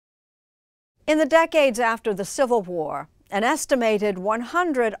In the decades after the Civil War, an estimated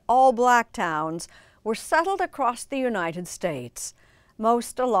 100 all-black towns were settled across the United States.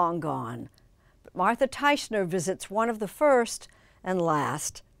 Most are long gone. But Martha Teichner visits one of the first and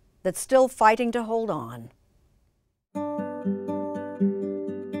last that's still fighting to hold on.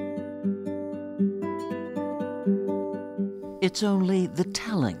 It's only the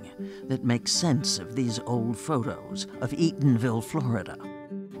telling that makes sense of these old photos of Eatonville, Florida.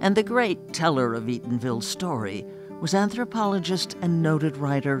 And the great teller of Eatonville's story was anthropologist and noted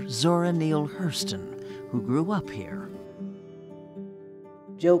writer Zora Neale Hurston, who grew up here.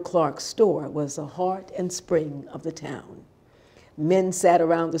 Joe Clark's store was the heart and spring of the town. Men sat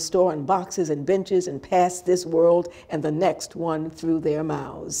around the store on boxes and benches and passed this world and the next one through their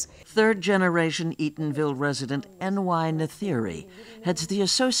mouths. Third-generation Eatonville resident N.Y. Nathiri heads the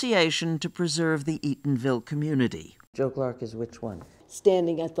Association to Preserve the Eatonville Community. Joe Clark is which one?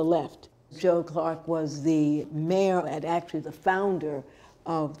 Standing at the left, Joe Clark was the mayor and actually the founder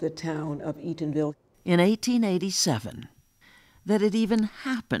of the town of Eatonville. In 1887, that it even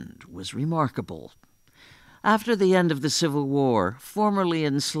happened was remarkable. After the end of the Civil War, formerly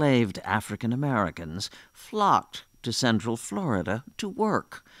enslaved African Americans flocked to Central Florida to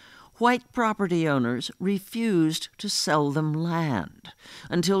work. White property owners refused to sell them land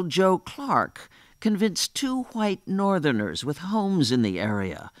until Joe Clark convinced two white Northerners with homes in the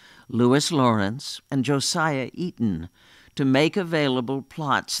area, Lewis Lawrence and Josiah Eaton, to make available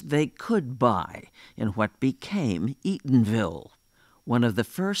plots they could buy in what became Eatonville, one of the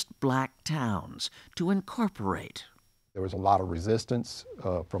first black towns to incorporate. There was a lot of resistance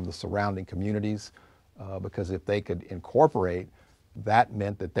from the surrounding communities because if they could incorporate, that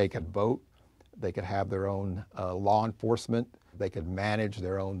meant that they could vote, they could have their own law enforcement, they could manage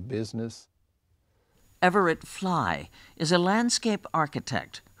their own business. Everett Fly is a landscape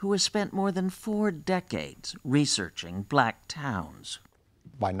architect who has spent more than 4 decades researching black towns.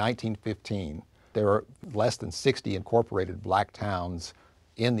 By 1915, there were less than 60 incorporated black towns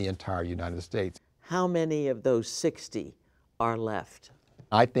in the entire United States. How many of those 60 are left?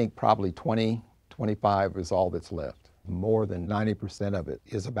 I think probably 20, 25 is all that's left. More than 90% of it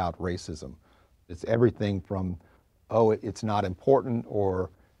is about racism. It's everything from, oh, it's not important,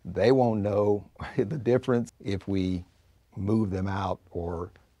 or they won't know the difference if we move them out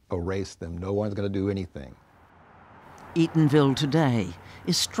or erase them. No one's going to do anything. Eatonville today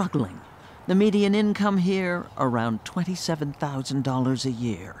is struggling. The median income here, around $27,000 a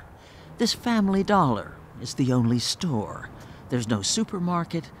year. This Family Dollar is the only store. There's no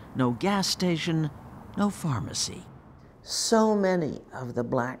supermarket, no gas station, no pharmacy. So many of the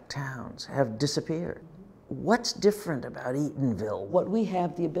black towns have disappeared. What's different about Eatonville? What we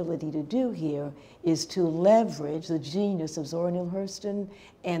have the ability to do here is to leverage the genius of Zora Neale Hurston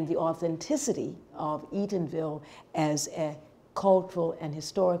and the authenticity of Eatonville as a cultural and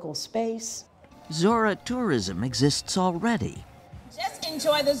historical space. Zora tourism exists already. Just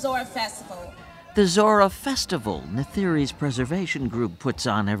enjoy the Zora Festival. The Zora Festival, Nathiri's preservation group puts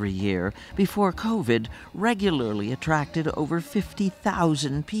on every year, before COVID, regularly attracted over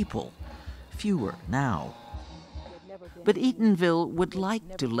 50,000 people. Fewer now. But Eatonville would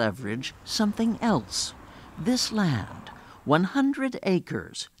like to leverage something else. This land, 100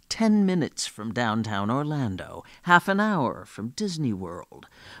 acres, 10 minutes from downtown Orlando, half an hour from Disney World,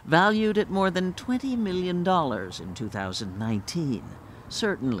 valued at more than $20 million in 2019.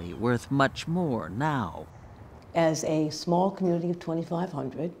 Certainly worth much more now. As a small community of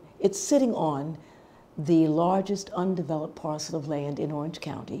 2,500, it's sitting on the largest undeveloped parcel of land in Orange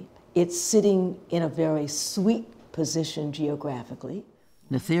County. It's sitting in a very sweet position geographically.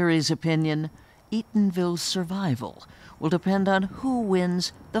 Nathiri's opinion, Eatonville's survival will depend on who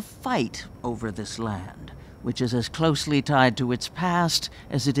wins the fight over this land, which is as closely tied to its past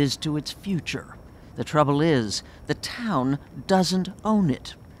as it is to its future. The trouble is, the town doesn't own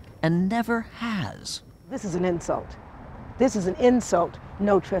it, and never has. This is an insult. This is an insult.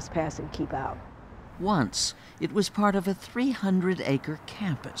 No trespassing, keep out. Once, it was part of a 300-acre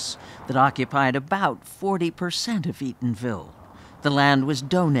campus that occupied about 40% of Eatonville. The land was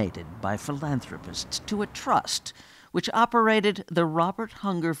donated by philanthropists to a trust which operated the Robert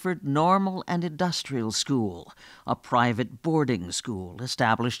Hungerford Normal and Industrial School, a private boarding school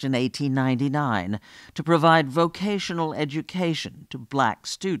established in 1899 to provide vocational education to black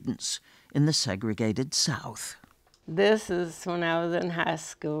students in the segregated South. This is when I was in high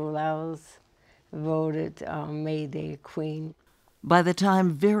school. I was voted May Day Queen. By the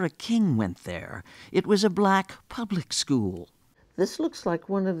time Vera King went there, it was a black public school. This looks like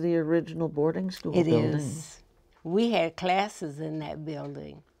one of the original boarding school buildings. It is. We had classes in that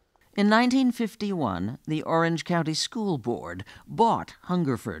building. In 1951, the Orange County School Board bought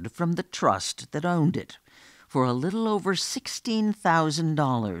Hungerford from the trust that owned it. For a little over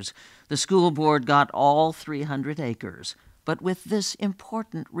 $16,000, the school board got all 300 acres, but with this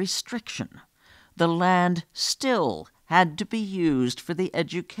important restriction. The land still had to be used for the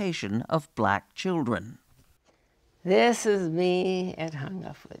education of black children. This is me at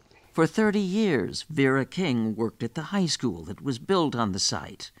Hungerford. For 30 years, Vera King worked at the high school that was built on the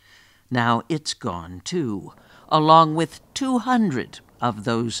site. Now it's gone too, along with 200 of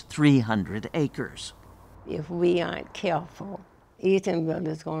those 300 acres. If we aren't careful, Eatonville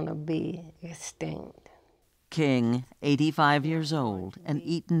is going to be extinct. King, 85 years old, an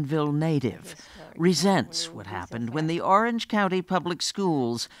Eatonville native, resents what happened when the Orange County Public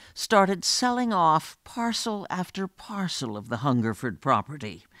Schools started selling off parcel after parcel of the Hungerford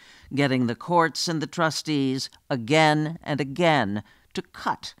property, getting the courts and the trustees again and again to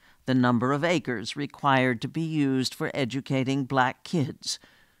cut the number of acres required to be used for educating black kids.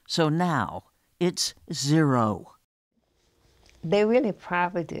 So now it's 0. They really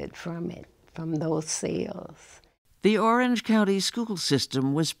profited from it, from those sales. The Orange County school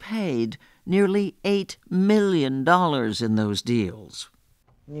system was paid nearly $8 million in those deals.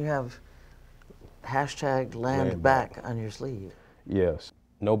 You have hashtag land back on your sleeve. Yes.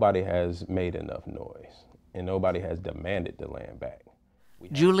 Nobody has made enough noise, and nobody has demanded the land back.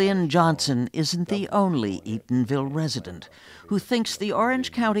 Julian Johnson isn't the only Eatonville resident who thinks the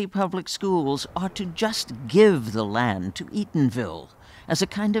Orange County Public Schools ought to just give the land to Eatonville as a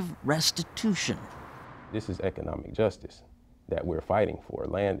kind of restitution. This is economic justice that we're fighting for.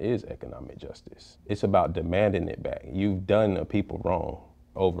 Land is economic justice. It's about demanding it back. You've done the people wrong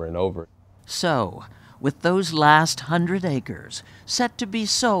over and over. So, with those last 100 acres set to be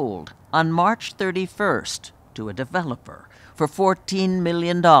sold on March 31st to a developer for $14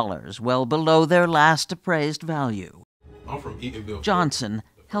 million, well below their last appraised value, I'm from Eatonville. Johnson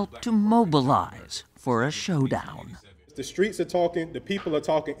helped to mobilize for a showdown. The streets are talking, the people are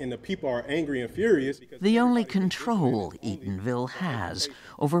talking, and the people are angry and furious. The only control Eatonville has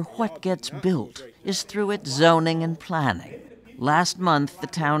over what gets built is through its zoning and planning. Last month, the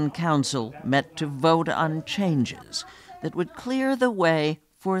town council met to vote on changes that would clear the way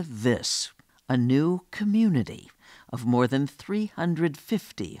for this, a new community of more than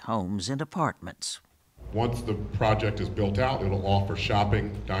 350 homes and apartments. Once the project is built out, it'll offer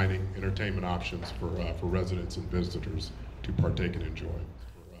shopping, dining, entertainment options for residents and visitors to partake and enjoy.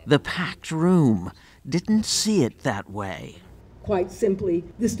 The packed room didn't see it that way. Quite simply,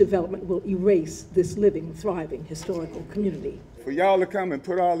 this development will erase this living, thriving historical community. For y'all to come and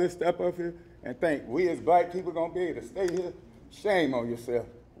put all this stuff up here and think we as black people gonna be able to stay here, shame on yourself.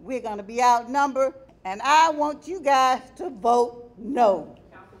 We're gonna be outnumbered, and I want you guys to vote no.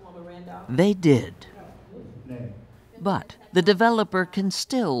 They did. But the developer can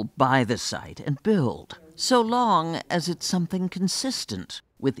still buy the site and build, so long as it's something consistent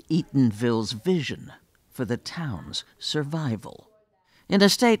with Eatonville's vision for the town's survival. In a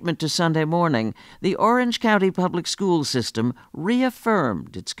statement to Sunday Morning, the Orange County Public School System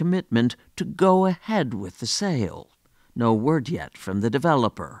reaffirmed its commitment to go ahead with the sale. No word yet from the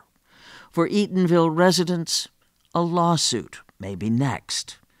developer. For Eatonville residents, a lawsuit may be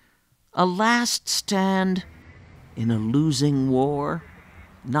next. A last stand in a losing war?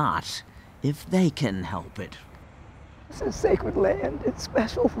 Not if they can help it. This is sacred land. It's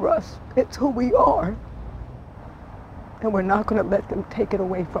special for us. It's who we are. And we're not going to let them take it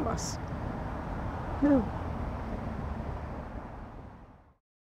away from us. No.